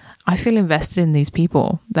 I feel invested in these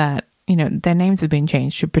people that, their names have been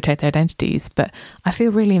changed to protect their identities, but I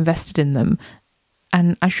feel really invested in them.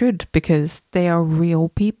 And I should, because they are real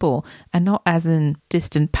people and not as in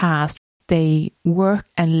distant past. They work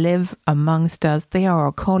and live amongst us. They are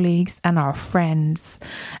our colleagues and our friends,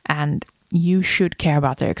 and you should care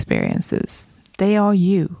about their experiences. They are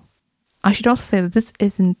you. I should also say that this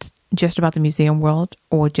isn't just about the museum world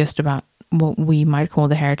or just about what we might call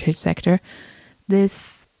the heritage sector.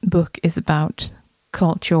 This book is about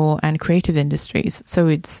cultural and creative industries, so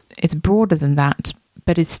it's broader than that,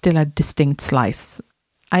 but it's still a distinct slice.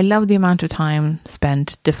 I love the amount of time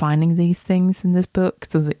spent defining these things in this book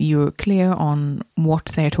so that you're clear on what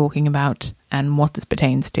they're talking about and what this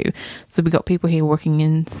pertains to. So we got people here working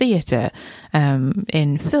in theatre,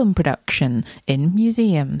 in film production, in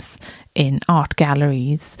museums, in art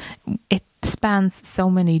galleries. It spans so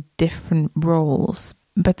many different roles,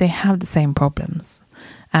 but they have the same problems.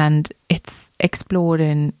 And it's explored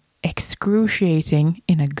in excruciating,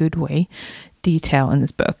 in a good way, detail in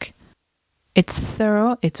this book. It's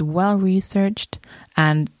thorough, it's well researched,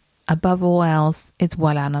 and above all else, it's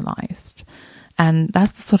well analysed. And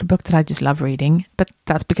that's the sort of book that I just love reading, but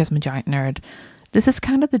that's because I'm a giant nerd. This is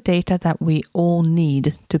kind of the data that we all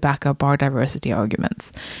need to back up our diversity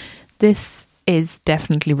arguments. This is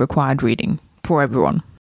definitely required reading for everyone.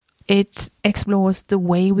 It explores the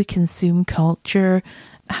way we consume culture,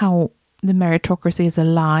 how the meritocracy is a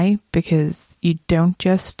lie because you don't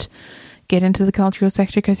just get into the cultural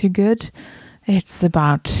sector because you're good. It's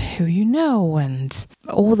about who you know and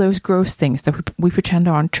all those gross things that we pretend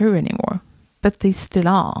aren't true anymore. But they still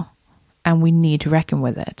are, and we need to reckon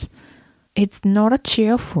with it. It's not a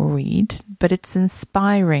cheerful read, but it's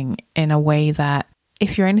inspiring in a way that,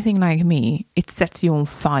 if you're anything like me, it sets you on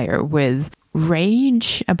fire with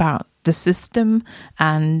rage about the system,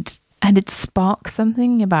 and it sparks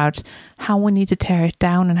something about how we need to tear it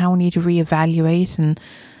down and how we need to reevaluate. And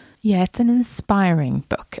yeah, it's an inspiring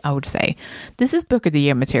book, I would say. This is Book of the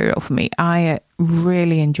Year material for me. I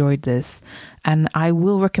really enjoyed this, and I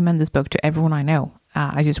will recommend this book to everyone I know.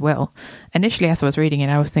 I just will. Initially, as I was reading it,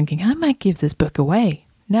 I was thinking, I might give this book away.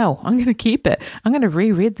 No, I'm going to keep it. I'm going to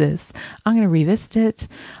reread this. I'm going to revisit it.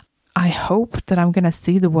 I hope that I'm going to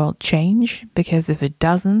see the world change, because if it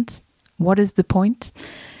doesn't, what is the point?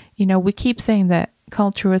 You know, we keep saying that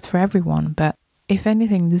culture is for everyone, but if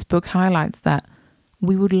anything, this book highlights that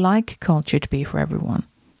we would like culture to be for everyone,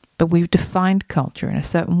 but we've defined culture in a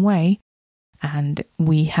certain way, and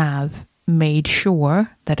we have made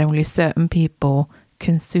sure that only certain people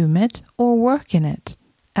consume it or work in it,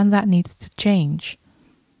 and that needs to change.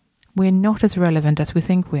 We're not as relevant as we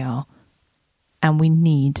think we are, and we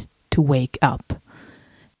need to wake up.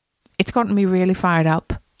 It's gotten me really fired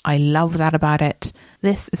up. I love that about it.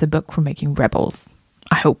 This is a book for making rebels.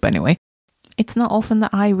 I hope, anyway. It's not often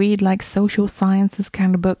that I read like social sciences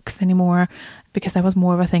kind of books anymore, because that was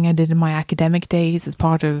more of a thing I did in my academic days as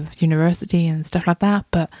part of university and stuff like that.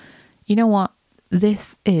 But you know what?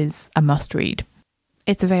 This is a must read.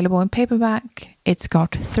 It's available in paperback. It's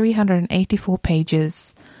got 384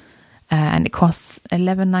 pages. And it costs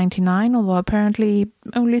 $11.99, although apparently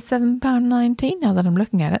only £7.19 now that I'm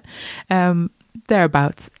looking at it.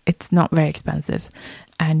 Thereabouts. It's not very expensive.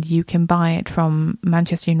 And you can buy it from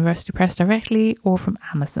Manchester University Press directly or from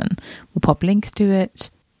Amazon. We'll pop links to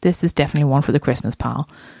it. This is definitely one for the Christmas pile.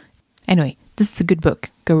 Anyway, this is a good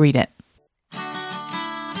book. Go read it.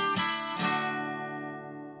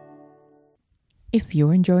 If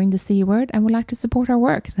you're enjoying the C Word and would like to support our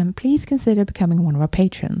work, then please consider becoming one of our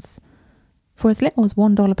patrons. For as little as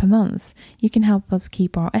 $1 per month, you can help us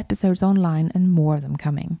keep our episodes online and more of them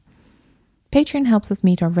coming. Patreon helps us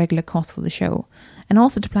meet our regular costs for the show, and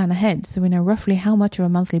also to plan ahead so we know roughly how much of a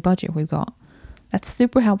monthly budget we've got. That's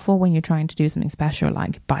super helpful when you're trying to do something special,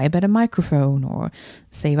 like buy a better microphone or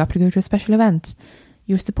save up to go to a special event.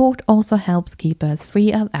 Your support also helps keep us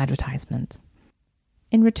free of advertisements.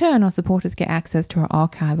 In return, our supporters get access to our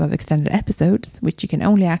archive of extended episodes, which you can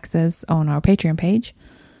only access on our Patreon page.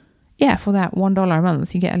 Yeah, for that $1 a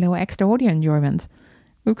month, you get a little extra audio enjoyment.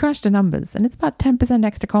 We've crunched the numbers, and it's about 10%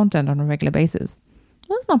 extra content on a regular basis.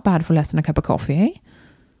 Well, that's not bad for less than a cup of coffee, eh?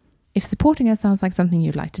 If supporting us sounds like something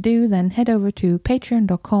you'd like to do, then head over to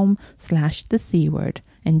patreon.com/thecword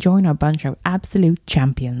and join our bunch of absolute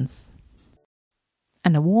champions.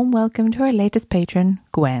 And a warm welcome to our latest patron,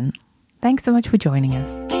 Gwen. Thanks so much for joining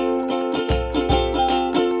us.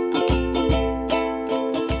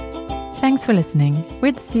 Thanks for listening.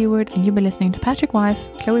 We're the C Word, and you'll be listening to Patrick Wife,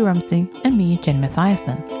 Chloe Rumsey, and me, Jen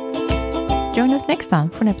Mathiasen. Join us next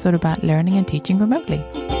time for an episode about learning and teaching remotely.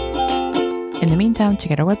 In the meantime,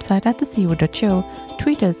 check out our website at thecword.show,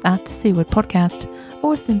 tweet us at the C Word Podcast,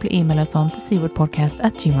 or simply email us on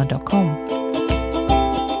thecwordpodcast@gmail.com.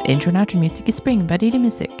 The intro and outro music is Spring by Didi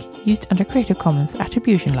Music, used under Creative Commons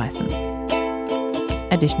Attribution License.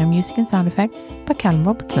 Additional music and sound effects by Callum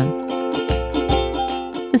Robertson.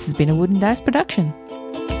 This has been a Wooden Dice production.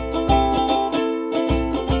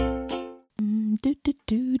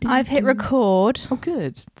 I've hit record. Oh,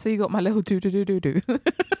 good. So you got my little do-do-do-do-do.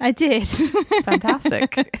 I did.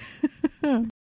 Fantastic.